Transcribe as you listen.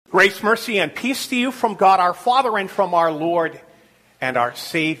Grace, mercy, and peace to you from God our Father and from our Lord and our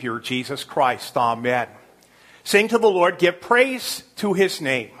Savior, Jesus Christ. Amen. Sing to the Lord, give praise to his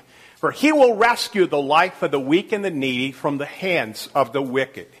name, for he will rescue the life of the weak and the needy from the hands of the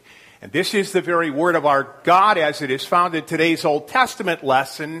wicked. And this is the very word of our God as it is found in today's Old Testament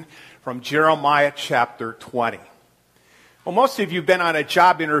lesson from Jeremiah chapter 20. Well, most of you have been on a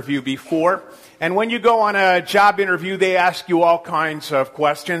job interview before, and when you go on a job interview, they ask you all kinds of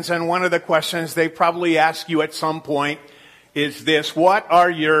questions, and one of the questions they probably ask you at some point is this: what are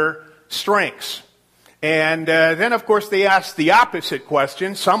your strengths? And then, of course, they ask the opposite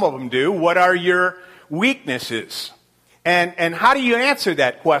question, some of them do: what are your weaknesses? And how do you answer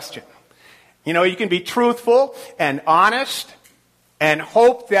that question? You know, you can be truthful and honest and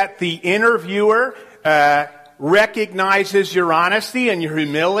hope that the interviewer recognizes your honesty and your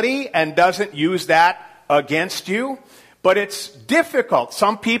humility and doesn't use that against you. But it's difficult.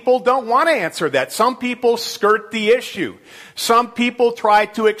 Some people don't want to answer that. Some people skirt the issue. Some people try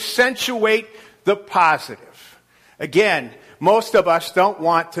to accentuate the positive. Again, most of us don't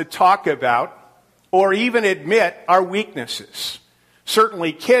want to talk about or even admit our weaknesses.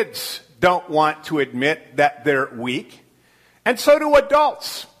 Certainly kids don't want to admit that they're weak. And so do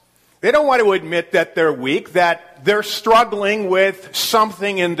adults. They don't want to admit that they're weak, that they're struggling with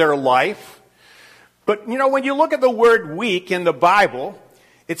something in their life. But, you know, when you look at the word weak in the Bible,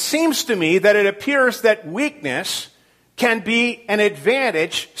 it seems to me that it appears that weakness can be an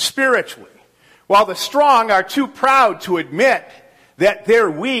advantage spiritually. While the strong are too proud to admit that they're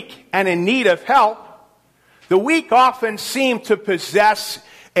weak and in need of help, the weak often seem to possess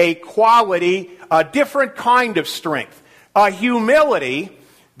a quality, a different kind of strength, a humility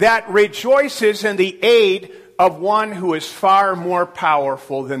that rejoices in the aid of one who is far more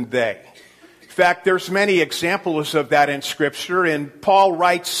powerful than they. In fact, there's many examples of that in Scripture, and Paul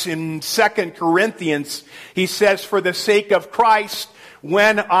writes in 2 Corinthians, he says, "For the sake of Christ,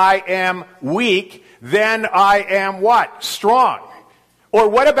 when I am weak, then I am" what? Strong. Or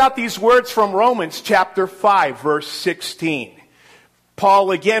what about these words from Romans chapter 5, verse 16?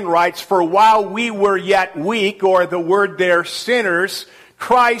 Paul again writes, "For while we were yet weak," or the word there, sinners,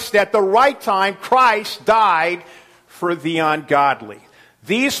 Christ, at the right time, Christ died for the ungodly.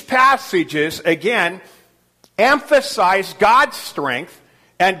 These passages, again, emphasize God's strength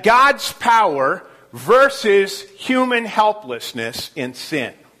and God's power versus human helplessness in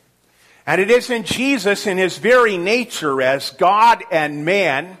sin. And it is in Jesus, in his very nature as God and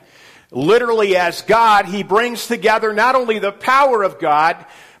man, literally as God, he brings together not only the power of God,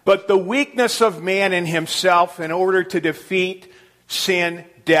 but the weakness of man in himself in order to defeat sin,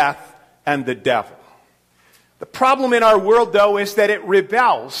 death, and the devil. The problem in our world, though, is that it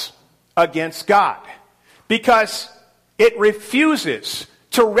rebels against God because it refuses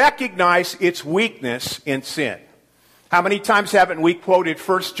to recognize its weakness in sin. How many times haven't we quoted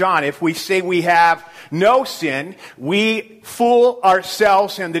 1 John? If we say we have no sin, we fool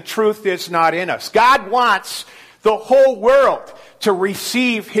ourselves and the truth is not in us. God wants the whole world to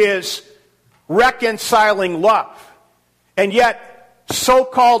receive his reconciling love. And yet,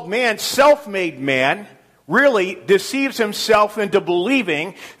 so-called man, self-made man, really deceives himself into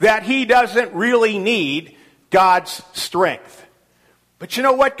believing that he doesn't really need God's strength. But you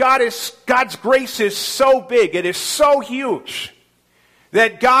know what? God's grace is so big, it is so huge,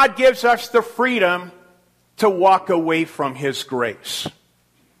 that God gives us the freedom to walk away from his grace.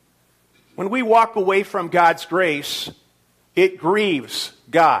 When we walk away from God's grace, it grieves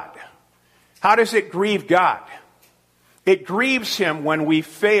God. How does it grieve God? It grieves him when we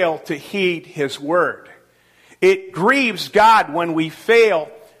fail to heed his word. It grieves God when we fail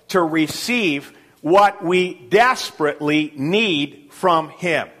to receive what we desperately need from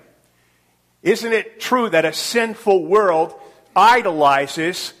him. Isn't it true that a sinful world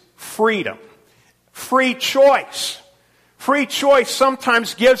idolizes freedom? Free choice. Free choice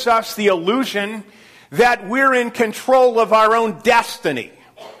sometimes gives us the illusion that we're in control of our own destiny.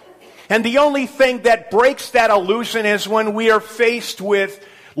 And the only thing that breaks that illusion is when we are faced with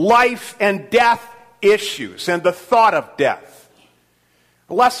life and death issues and the thought of death.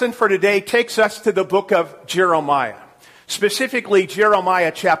 The lesson for today takes us to the book of Jeremiah, specifically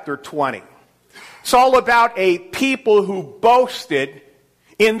Jeremiah chapter 20. It's all about a people who boasted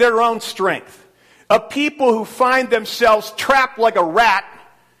in their own strength, a people who find themselves trapped like a rat,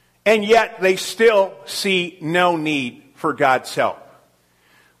 and yet they still see no need for God's help.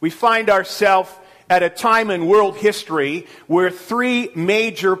 We find ourselves at a time in world history where three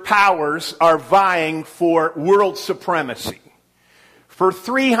major powers are vying for world supremacy. For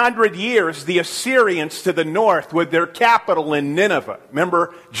 300 years, the Assyrians to the north with their capital in Nineveh.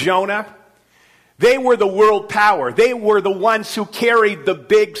 Remember Jonah? They were the world power. They were the ones who carried the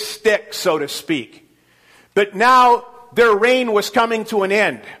big stick, so to speak. But now their reign was coming to an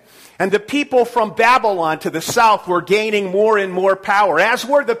end. And the people from Babylon to the south were gaining more and more power, as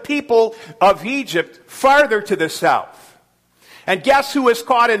were the people of Egypt farther to the south. And guess who was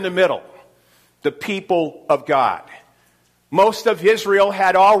caught in the middle? The people of God. Most of Israel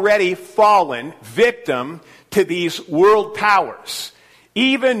had already fallen victim to these world powers.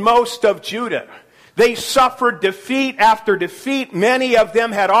 Even most of Judah. They suffered defeat after defeat. Many of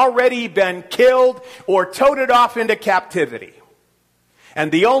them had already been killed or toted off into captivity. And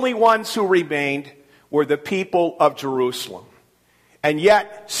the only ones who remained were the people of Jerusalem. And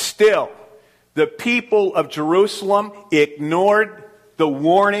yet, still, the people of Jerusalem ignored the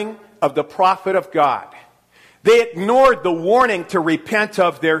warning of the prophet of God. They ignored the warning to repent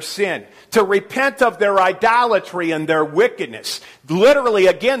of their sin, to repent of their idolatry and their wickedness. Literally,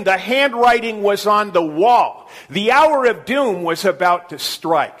 again, the handwriting was on the wall. The hour of doom was about to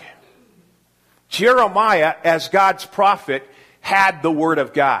strike. Jeremiah, as God's prophet, had the word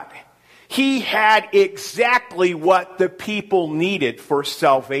of God. He had exactly what the people needed for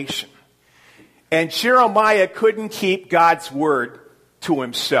salvation. And Jeremiah couldn't keep God's word to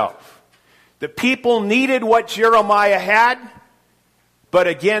himself. The people needed what Jeremiah had, but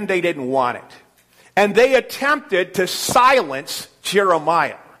again, they didn't want it. And they attempted to silence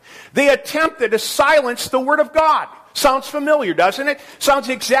Jeremiah. They attempted to silence the word of God. Sounds familiar, doesn't it? Sounds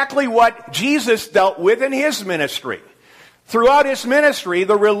exactly what Jesus dealt with in his ministry. Throughout his ministry,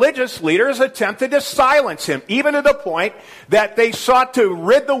 the religious leaders attempted to silence him, even to the point that they sought to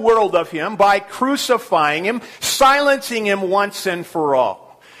rid the world of him by crucifying him, silencing him once and for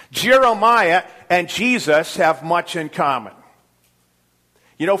all. Jeremiah and Jesus have much in common.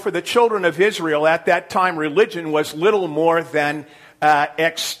 You know, for the children of Israel at that time, religion was little more than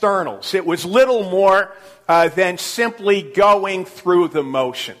externals. It was little more than simply going through the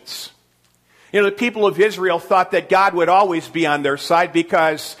motions. You know, the people of Israel thought that God would always be on their side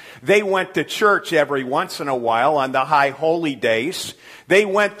because they went to church every once in a while on the high holy days. They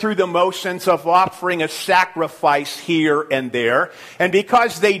went through the motions of offering a sacrifice here and there. And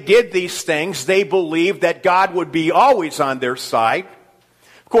because they did these things, they believed that God would be always on their side.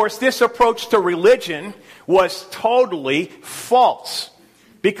 Of course, this approach to religion was totally false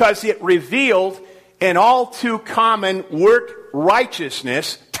because it revealed an all too common work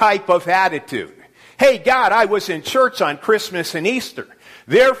righteousness type of attitude. Hey, God, I was in church on Christmas and Easter.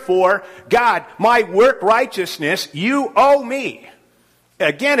 Therefore, God, my work righteousness, you owe me.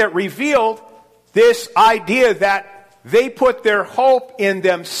 Again, it revealed this idea that they put their hope in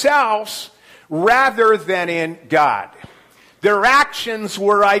themselves rather than in God. Their actions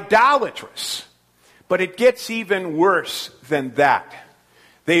were idolatrous. But it gets even worse than that.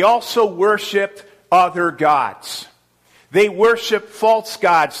 They also worshiped other gods. They worshiped false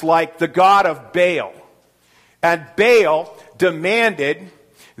gods like the god of Baal. And Baal demanded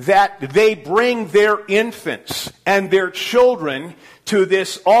that they bring their infants and their children to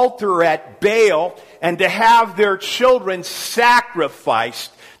this altar at Baal and to have their children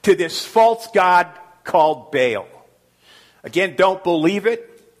sacrificed to this false god called Baal. Again, don't believe it.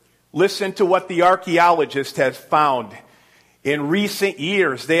 Listen to what the archaeologist has found. In recent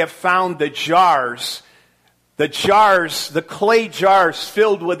years, they have found the clay jars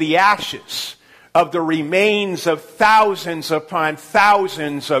filled with the ashes of the remains of thousands upon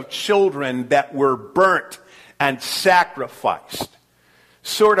thousands of children that were burnt and sacrificed.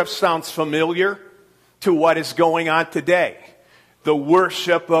 Sort of sounds familiar to what is going on today. The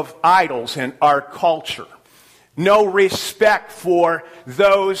worship of idols in our culture. No respect for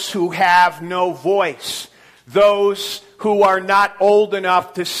those who have no voice. Those who are not old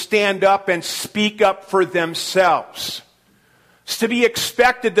enough to stand up and speak up for themselves. It's to be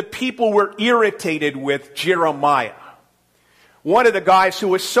expected the people were irritated with Jeremiah. One of the guys who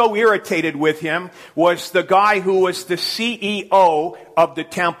was so irritated with him was the guy who was the CEO of the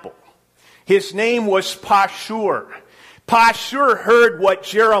temple. His name was Pashur. Pashur heard what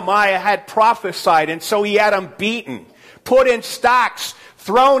Jeremiah had prophesied, and so he had him beaten, put in stocks,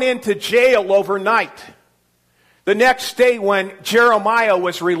 thrown into jail overnight. The next day when Jeremiah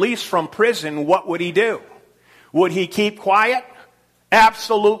was released from prison, what would he do? Would he keep quiet?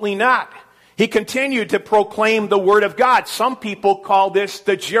 Absolutely not. He continued to proclaim the word of God. Some people call this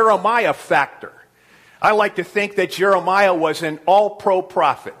the Jeremiah factor. I like to think that Jeremiah was an all-pro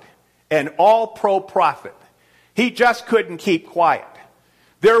prophet. An all-pro prophet. He just couldn't keep quiet.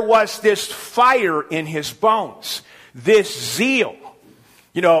 There was this fire in his bones. This zeal.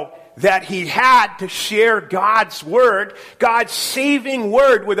 that he had to share God's word, God's saving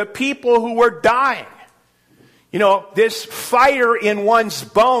word with a people who were dying. This fire in one's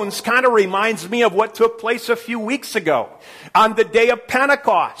bones kind of reminds me of what took place a few weeks ago on the day of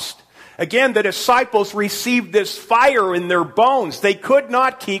Pentecost. Again, the disciples received this fire in their bones. They could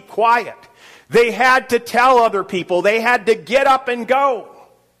not keep quiet. They had to tell other people. They had to get up and go.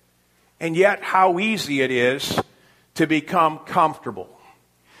 And yet, how easy it is to become comfortable.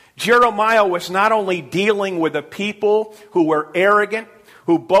 Jeremiah was not only dealing with a people who were arrogant,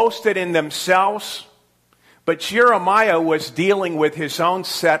 who boasted in themselves, but Jeremiah was dealing with his own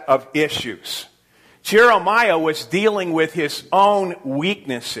set of issues. Jeremiah was dealing with his own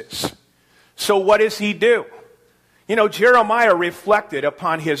weaknesses. So what does he do? Jeremiah reflected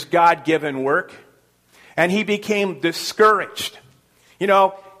upon his God-given work, and he became discouraged.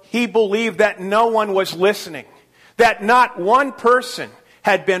 He believed that no one was listening, that not one person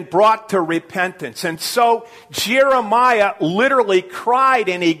had been brought to repentance. And so Jeremiah literally cried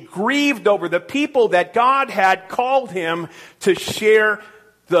and he grieved over the people that God had called him to share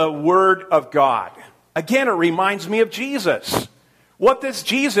the word of God. Again, it reminds me of Jesus. What does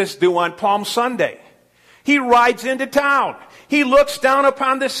Jesus do on Palm Sunday? He rides into town. He looks down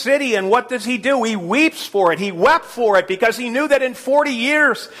upon the city, and what does he do? He weeps for it. He wept for it because he knew that in 40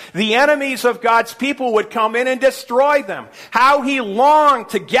 years, the enemies of God's people would come in and destroy them. How he longed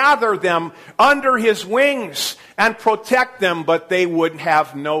to gather them under his wings and protect them, but they would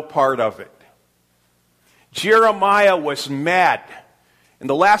have no part of it. Jeremiah was mad. In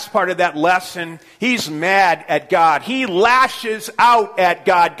the last part of that lesson, he's mad at God. He lashes out at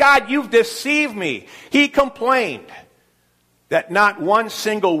God. God, you've deceived me. He complained that not one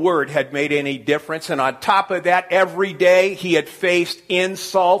single word had made any difference. And on top of that, every day he had faced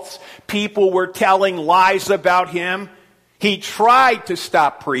insults. People were telling lies about him. He tried to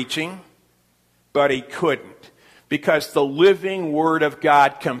stop preaching, but he couldn't, because the living word of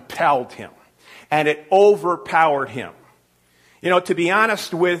God compelled him, and it overpowered him. To be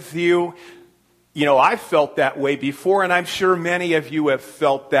honest with you, I felt that way before, and I'm sure many of you have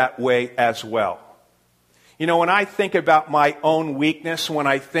felt that way as well. When I think about my own weakness, when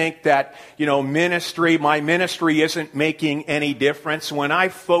I think that, my ministry isn't making any difference, when I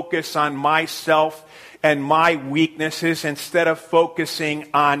focus on myself and my weaknesses instead of focusing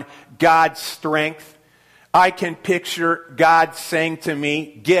on God's strength, I can picture God saying to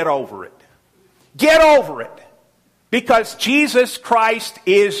me, get over it. Get over it. Because Jesus Christ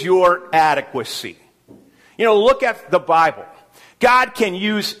is your adequacy. Look at the Bible. God can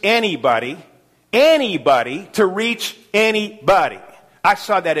use anybody to reach anybody. I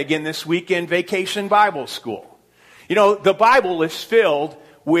saw that again this week in Vacation Bible School. The Bible is filled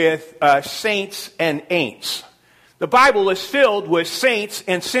with saints and ain'ts. The Bible is filled with saints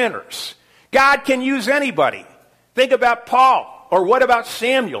and sinners. God can use anybody. Think about Paul, or what about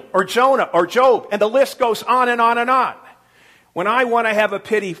Samuel, or Jonah, or Job, and the list goes on and on and on. When I want to have a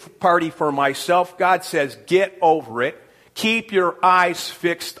pity party for myself, God says, get over it. Keep your eyes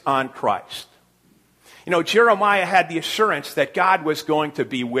fixed on Christ. Jeremiah had the assurance that God was going to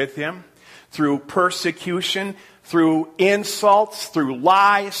be with him through persecution, through insults, through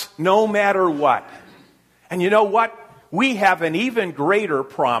lies, no matter what. And you know what? We have an even greater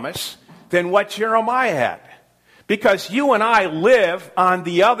promise than what Jeremiah had. Because you and I live on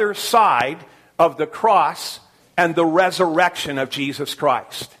the other side of the cross and the resurrection of Jesus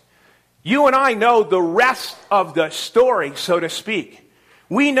Christ. You and I know the rest of the story, so to speak.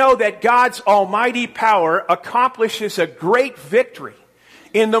 We know that God's almighty power accomplishes a great victory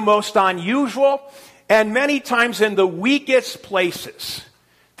in the most unusual and many times in the weakest places.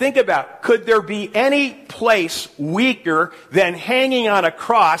 Think about it. Could there be any place weaker than hanging on a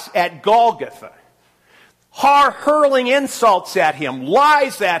cross at Golgotha? Hurling insults at him,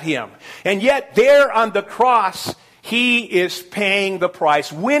 lies at him. And yet there on the cross, he is paying the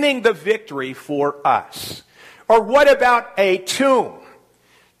price, winning the victory for us. Or what about a tomb?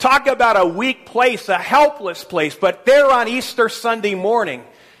 Talk about a weak place, a helpless place. But there on Easter Sunday morning,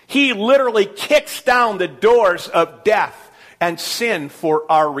 he literally kicks down the doors of death and sin for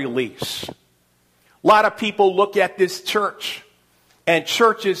our release. A lot of people look at this church and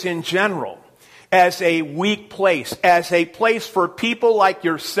churches in general as a weak place, as a place for people like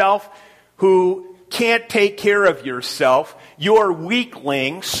yourself who can't take care of yourself. You're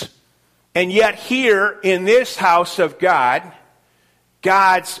weaklings. And yet here in this house of God,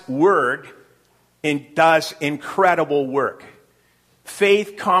 God's word does incredible work.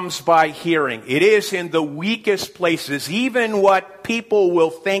 Faith comes by hearing. It is in the weakest places, even what people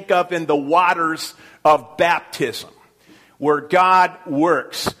will think of in the waters of baptism, where God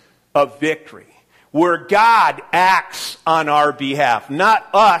works a victory, where God acts on our behalf, not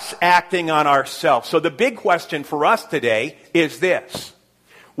us acting on ourselves. So the big question for us today is this: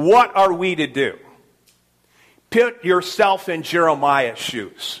 what are we to do? Put yourself in Jeremiah's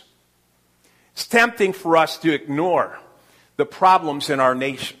shoes. It's tempting for us to ignore the problems in our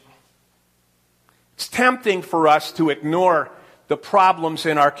nation. It's tempting for us to ignore the problems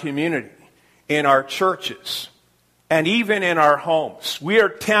in our community, in our churches, and even in our homes. We are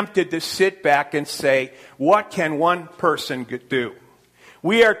tempted to sit back and say, what can one person do?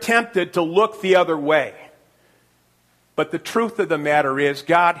 We are tempted to look the other way. But the truth of the matter is,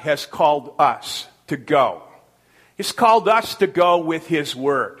 God has called us to go. He's called us to go with His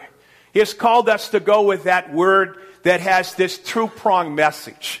Word. He has called us to go with that Word that has this two-pronged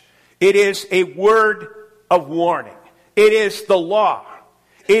message. It is a word of warning. It is the law.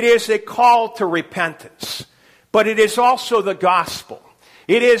 It is a call to repentance. But it is also the gospel.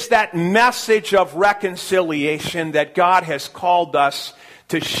 It is that message of reconciliation that God has called us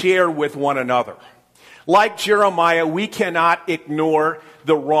to share with one another. Like Jeremiah, we cannot ignore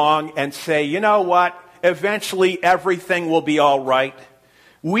the wrong and say, you know what, eventually everything will be all right.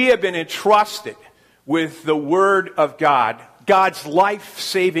 We have been entrusted with the Word of God, God's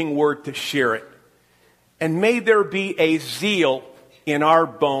life-saving Word, to share it. And may there be a zeal in our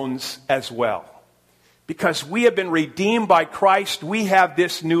bones as well. Because we have been redeemed by Christ, we have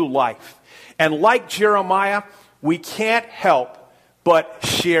this new life. And like Jeremiah, we can't help but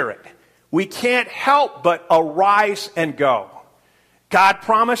share it. We can't help but arise and go. God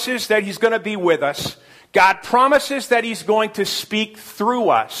promises that He's going to be with us. God promises that He's going to speak through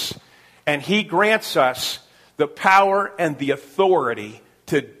us. And He grants us the power and the authority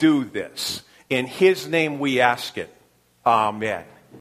to do this. In His name we ask it. Amen.